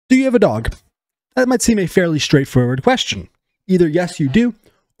Do you have a dog? That might seem a fairly straightforward question. Either yes, you do,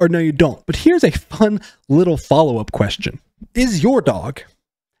 or no, you don't. But here's a fun little follow-up question. Is your dog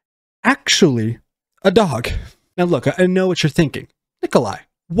actually a dog? Now look, I know what you're thinking. Nickolai,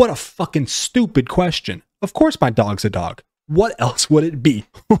 what a fucking stupid question. Of course my dog's a dog. What else would it be?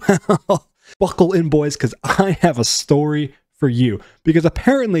 Well, buckle in, boys, because I have a story for you. Because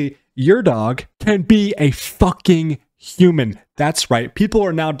apparently your dog can be a fucking human. That's right. People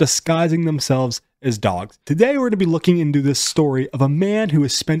are now disguising themselves as dogs. Today we're going to be looking into this story of a man who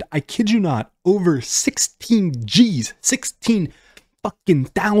has spent, I kid you not, over 16 G's, 16 fucking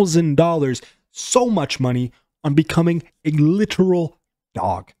 $1,000, so much money on becoming a literal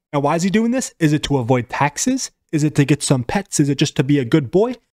dog. Now, why is he doing this? Is it to avoid taxes? Is it to get some pets? Is it just to be a good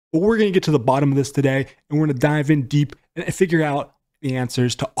boy? Well, we're going to get to the bottom of this today, and we're going to dive in deep and figure out the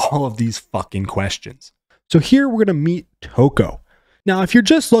answers to all of these fucking questions. So here we're going to meet Toko. Now, if you're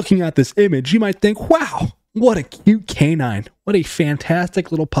just looking at this image, you might think, wow, what a cute canine. What a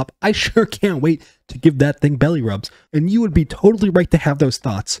fantastic little pup. I sure can't wait to give that thing belly rubs. And you would be totally right to have those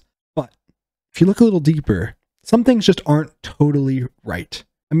thoughts. But if you look a little deeper, some things just aren't totally right.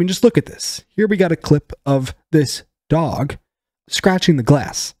 I mean, just look at this. Here we got a clip of this dog scratching the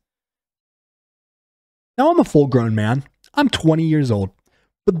glass. Now, I'm a full-grown man. I'm 20 years old.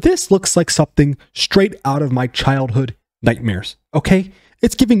 But this looks like something straight out of my childhood nightmares, okay?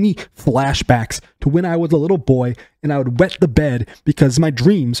 It's giving me flashbacks to when I was a little boy and I would wet the bed because my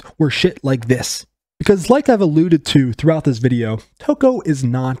dreams were shit like this. Because like I've alluded to throughout this video, Toko is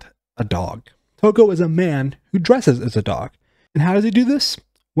not a dog. Toko is a man who dresses as a dog. And how does he do this?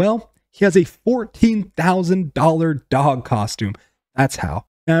 Well, he has a $14,000 dog costume. That's how.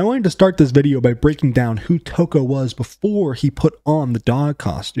 Now, I wanted to start this video by breaking down who Toko was before he put on the dog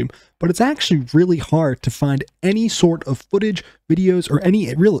costume, but it's actually really hard to find any sort of footage, videos, or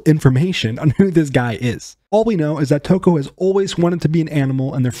any real information on who this guy is. All we know is that Toko has always wanted to be an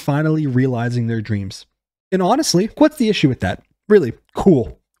animal, and they're finally realizing their dreams. And honestly, what's the issue with that? Really,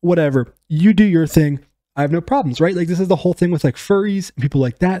 cool, whatever. You do your thing. I have no problems, right? Like, this is the whole thing with like furries and people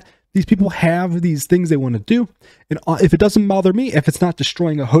like that. These people have these things they want to do, and if it doesn't bother me, if it's not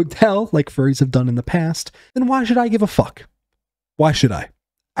destroying a hotel like furries have done in the past, then why should I give a fuck? Why should I?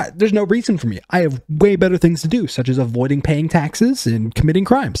 There's no reason for me. I have way better things to do, such as avoiding paying taxes and committing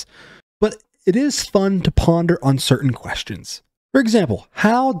crimes. But it is fun to ponder on certain questions. For example,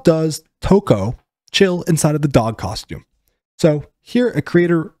 how does Toko chill inside of the dog costume? So here, a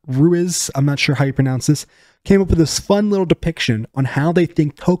creator, Ruiz, I'm not sure how you pronounce this, came up with this fun little depiction on how they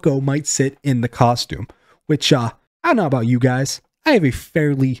think Toko might sit in the costume, which, I don't know about you guys. I have a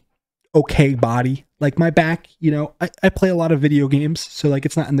fairly okay body. Like, my back, you know, I play a lot of video games, so like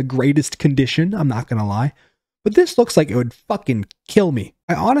it's not in the greatest condition, I'm not gonna lie. But this looks like it would fucking kill me.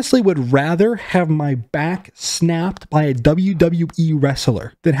 I honestly would rather have my back snapped by a WWE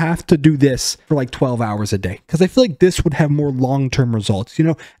wrestler than have to do this for like 12 hours a day. Because I feel like this would have more long-term results. You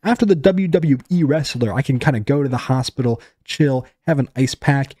know, after the WWE wrestler, I can kind of go to the hospital, chill, have an ice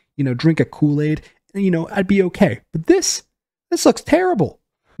pack, you know, drink a Kool-Aid, and, you know, I'd be okay. But this looks terrible.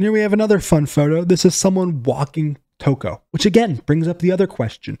 And here we have another fun photo. This is someone walking Toko, which again brings up the other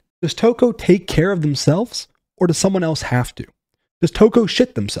question. Does Toko take care of themselves? Or does someone else have to? Does Toko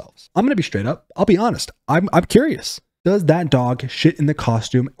shit themselves? I'm going to be straight up. I'll be honest. I'm curious. Does that dog shit in the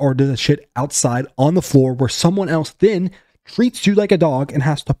costume, or does it shit outside on the floor where someone else then treats you like a dog and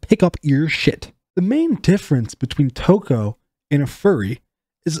has to pick up your shit? The main difference between Toko and a furry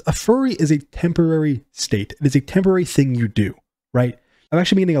is a temporary state. It is a temporary thing you do, right? I'm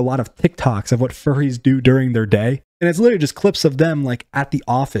actually getting a lot of TikToks of what furries do during their day. And it's literally just clips of them like at the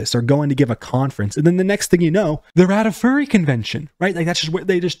office or going to give a conference. And then the next thing you know, they're at a furry convention, right? Like, that's just where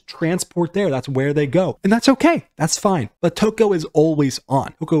they just transport there. That's where they go. And that's okay. That's fine. But Toko is always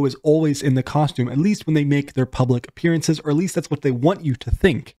on. Toko is always in the costume, at least when they make their public appearances, or at least that's what they want you to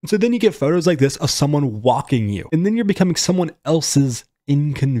think. And so then you get photos like this of someone walking you, and then you're becoming someone else's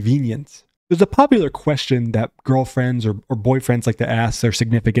inconvenience. There's a popular question that girlfriends or boyfriends like to ask their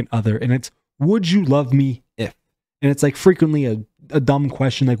significant other, and it's, would you love me if? And it's like frequently a dumb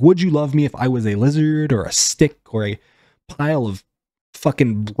question, like, would you love me if I was a lizard or a stick or a pile of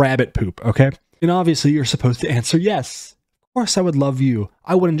fucking rabbit poop, okay? And obviously you're supposed to answer yes. Of course I would love you.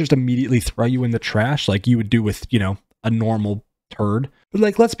 I wouldn't just immediately throw you in the trash like you would do with, you know, a normal turd. But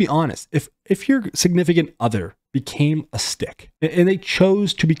like, let's be honest, if your significant other became a stick and they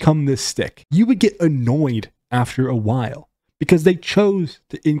chose to become this stick, you would get annoyed after a while because they chose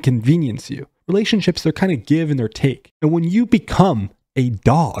to inconvenience you. Relationships, they're kind of give and they're take. And when you become a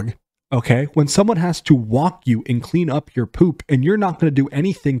dog, Okay, when someone has to walk you and clean up your poop and you're not going to do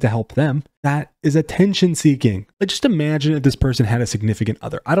anything to help them, that is attention seeking. Like, just imagine if this person had a significant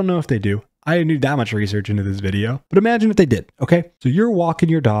other. I don't know if they do. I didn't do that much research into this video, but imagine if they did. Okay, so you're walking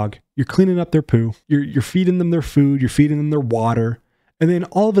your dog, you're cleaning up their poo, you're feeding them their food, you're feeding them their water, and then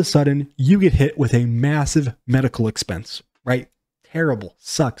all of a sudden you get hit with a massive medical expense, right? Terrible,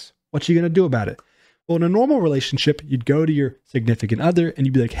 sucks. What you going to do about it? Well, in a normal relationship, you'd go to your significant other and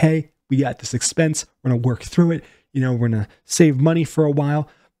you'd be like, hey, we got this expense. We're going to work through it. You know, we're going to save money for a while.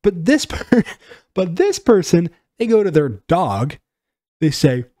 But this person, they go to their dog. They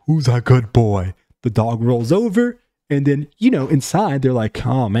say, who's a good boy? The dog rolls over. And then, you know, inside they're like,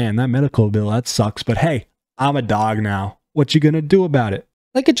 oh man, that medical bill, that sucks. But hey, I'm a dog now. What you going to do about it?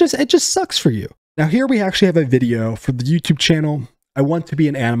 Like, it just sucks for you. Now here we actually have a video for the YouTube channel. I want to be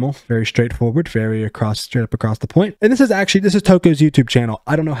an animal. Very straightforward, very straight up across the point. And this is Toko's YouTube channel.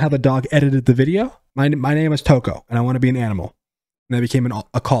 I don't know how the dog edited the video. My name is Toko, and I want to be an animal. And I became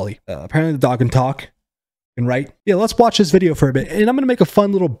a collie. Apparently the dog can talk and write. Yeah, let's watch this video for a bit. And I'm going to make a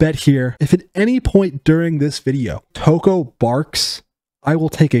fun little bet here. If at any point during this video, Toko barks, I will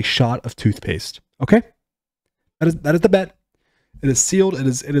take a shot of toothpaste. Okay? That is the bet. It is sealed. It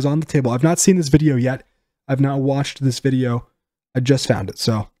is on the table. I've not seen this video yet. I've not watched this video. I just found it,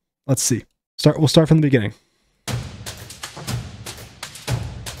 so let's see. We'll start from the beginning.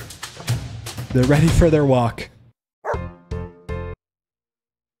 They're ready for their walk.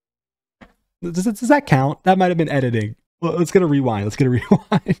 Does that count? That might have been editing. Well, let's get a rewind. Let's get a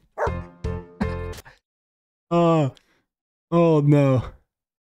rewind. Oh no.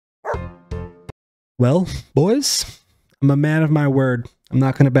 Well, boys, I'm a man of my word. I'm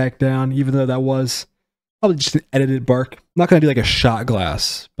not going to back down, even though that was probably just an edited bark. I'm not going to do like a shot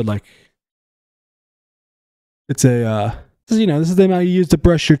glass, but like it's a, this is the amount you use to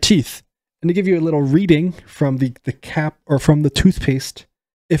brush your teeth. And to give you a little reading from the cap or from the toothpaste,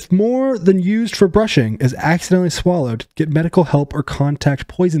 if more than used for brushing is accidentally swallowed, get medical help or contact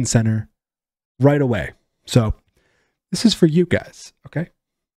Poison Center right away. So this is for you guys, okay?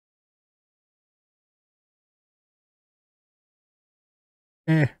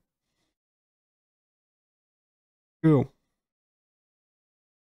 Ooh.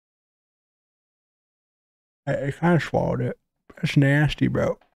 I kind of swallowed it. That's nasty,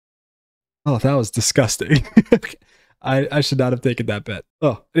 bro. Oh, that was disgusting. I should not have taken that bet.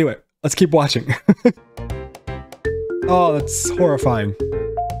 Oh, anyway, let's keep watching. Oh, that's horrifying.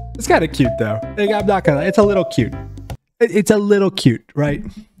 It's kind of cute, though. I'm not gonna. It's a little cute. It's a little cute, right?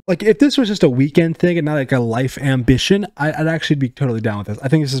 Like, if this was just a weekend thing and not like a life ambition, I'd actually be totally down with this. I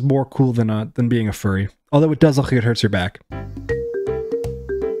think this is more cool than being a furry. Although it does look like it hurts your back.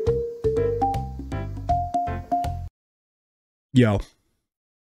 Yo.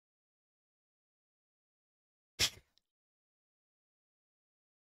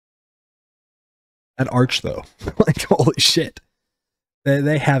 That arch, though. Like, holy shit.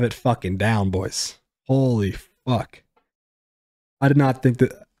 They have it fucking down, boys. Holy fuck. I did not think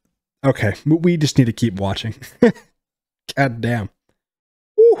that... Okay, we just need to keep watching. God damn.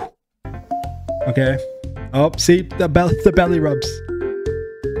 Woo. Okay. Oh, see? The belly rubs.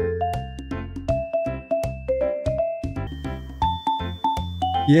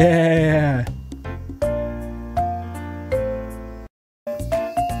 Yeah.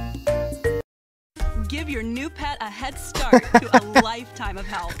 Give your new pet a head start to a lifetime of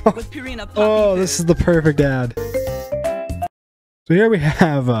health with Purina Puppy Oh, this is the perfect ad. So here we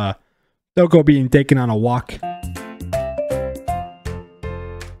have Toko being taken on a walk.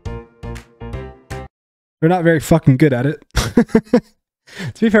 They're not very fucking good at it.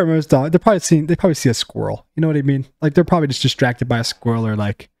 To be fair, most dogs, they probably see a squirrel. You know what I mean? Like, they're probably just distracted by a squirrel or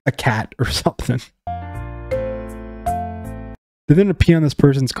like a cat or something. They're gonna pee on this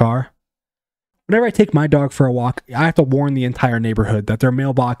person's car. Whenever I take my dog for a walk, I have to warn the entire neighborhood that their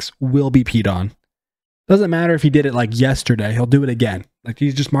mailbox will be peed on. Doesn't matter if he did it like yesterday, he'll do it again. Like,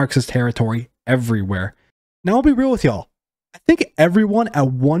 he just marks his territory everywhere. Now, I'll be real with y'all. I think everyone at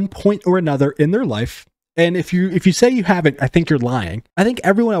one point or another in their life, and if you say you haven't, I think you're lying. I think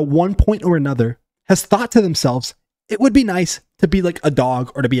everyone at one point or another has thought to themselves, it would be nice to be like a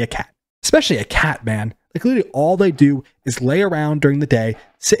dog or to be a cat. Especially a cat, man. Like, literally all they do is lay around during the day,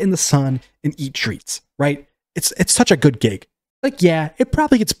 sit in the sun, and eat treats, right? It's such a good gig. Like, yeah, it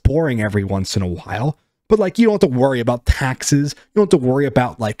probably gets boring every once in a while, but like, you don't have to worry about taxes. You don't have to worry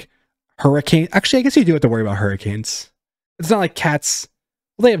about like hurricanes. Actually, I guess you do have to worry about hurricanes. It's not like cats.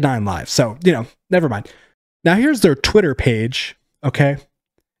 Well, they have 9 lives, so, you know, never mind. Now here's their Twitter page, okay?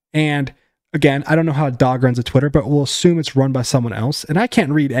 And Again, I don't know how a dog runs a Twitter, but we'll assume it's run by someone else. And I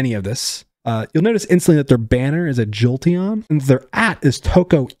can't read any of this. You'll notice instantly that their banner is a Jolteon and their @ is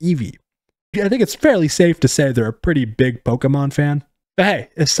Toko Eevee. I think it's fairly safe to say they're a pretty big Pokemon fan. But hey,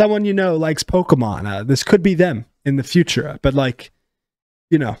 if someone you know likes Pokemon, this could be them in the future. But like,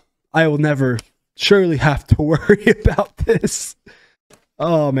 you know, I will never surely have to worry about this.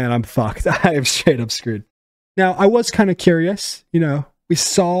 Oh man, I'm fucked. I am straight up screwed. Now, I was kind of curious, you know, we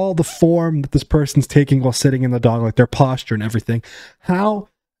saw the form that this person's taking while sitting in the dog, like their posture and everything. How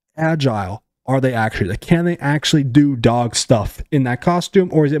agile are they actually? Like, can they actually do dog stuff in that costume,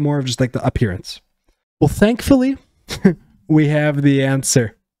 or is it more of just like the appearance? Well, thankfully, we have the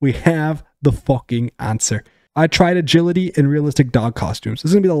answer. We have the fucking answer. I tried agility in realistic dog costumes.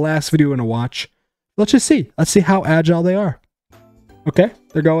 This is gonna be the last video we're gonna watch. Let's just see. Let's see how agile they are. Okay,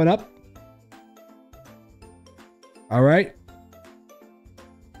 they're going up. All right.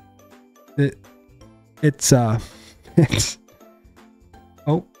 It's oh.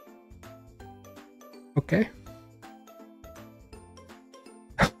 Okay.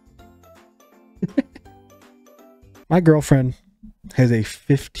 My girlfriend has a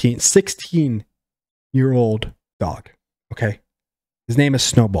 16-year-old dog. Okay. His name is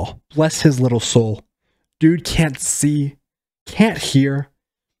Snowball. Bless his little soul. Dude can't see, can't hear,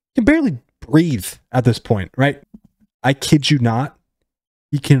 can barely breathe at this point, right? I kid you not.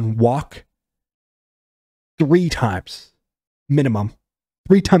 He can walk 3 times minimum.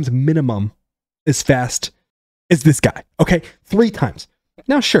 3 times minimum as fast as this guy. Okay, 3 times.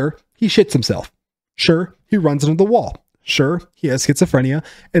 Now, sure, he shits himself. Sure, he runs into the wall. Sure, he has schizophrenia,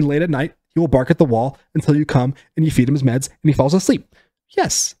 and late at night, he will bark at the wall until you come and you feed him his meds and he falls asleep.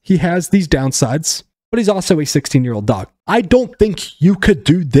 Yes, he has these downsides, but he's also a 16-year-old dog. I don't think you could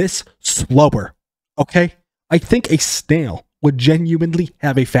do this slower, okay? I think a snail would genuinely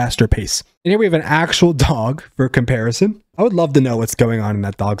have a faster pace. And here we have an actual dog for comparison. I would love to know what's going on in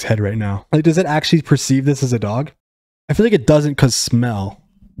that dog's head right now. Like, does it actually perceive this as a dog? I feel like it doesn't because smell,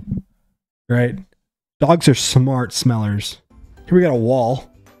 right? Dogs are smart smellers. Here we got a wall.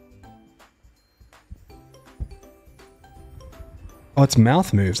 Oh, its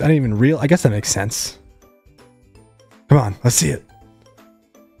mouth moves. I didn't even realize. I guess that makes sense. Come on, let's see it.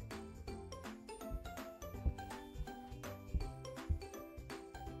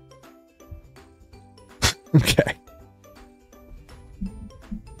 Okay.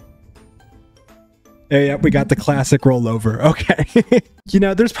 Yeah, we got the classic rollover. Okay. You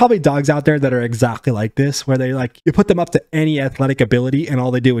know, there's probably dogs out there that are exactly like this, where they like, you put them up to any athletic ability and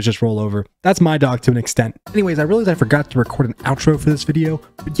all they do is just roll over. That's my dog to an extent. Anyways, I realized I forgot to record an outro for this video.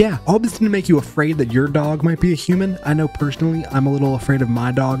 But yeah, I hope this didn't make you afraid that your dog might be a human. I know personally, I'm a little afraid of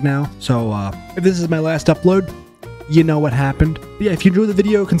my dog now. So if this is my last upload, you know what happened. But yeah, if you enjoyed the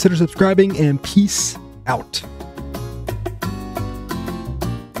video, consider subscribing and peace out.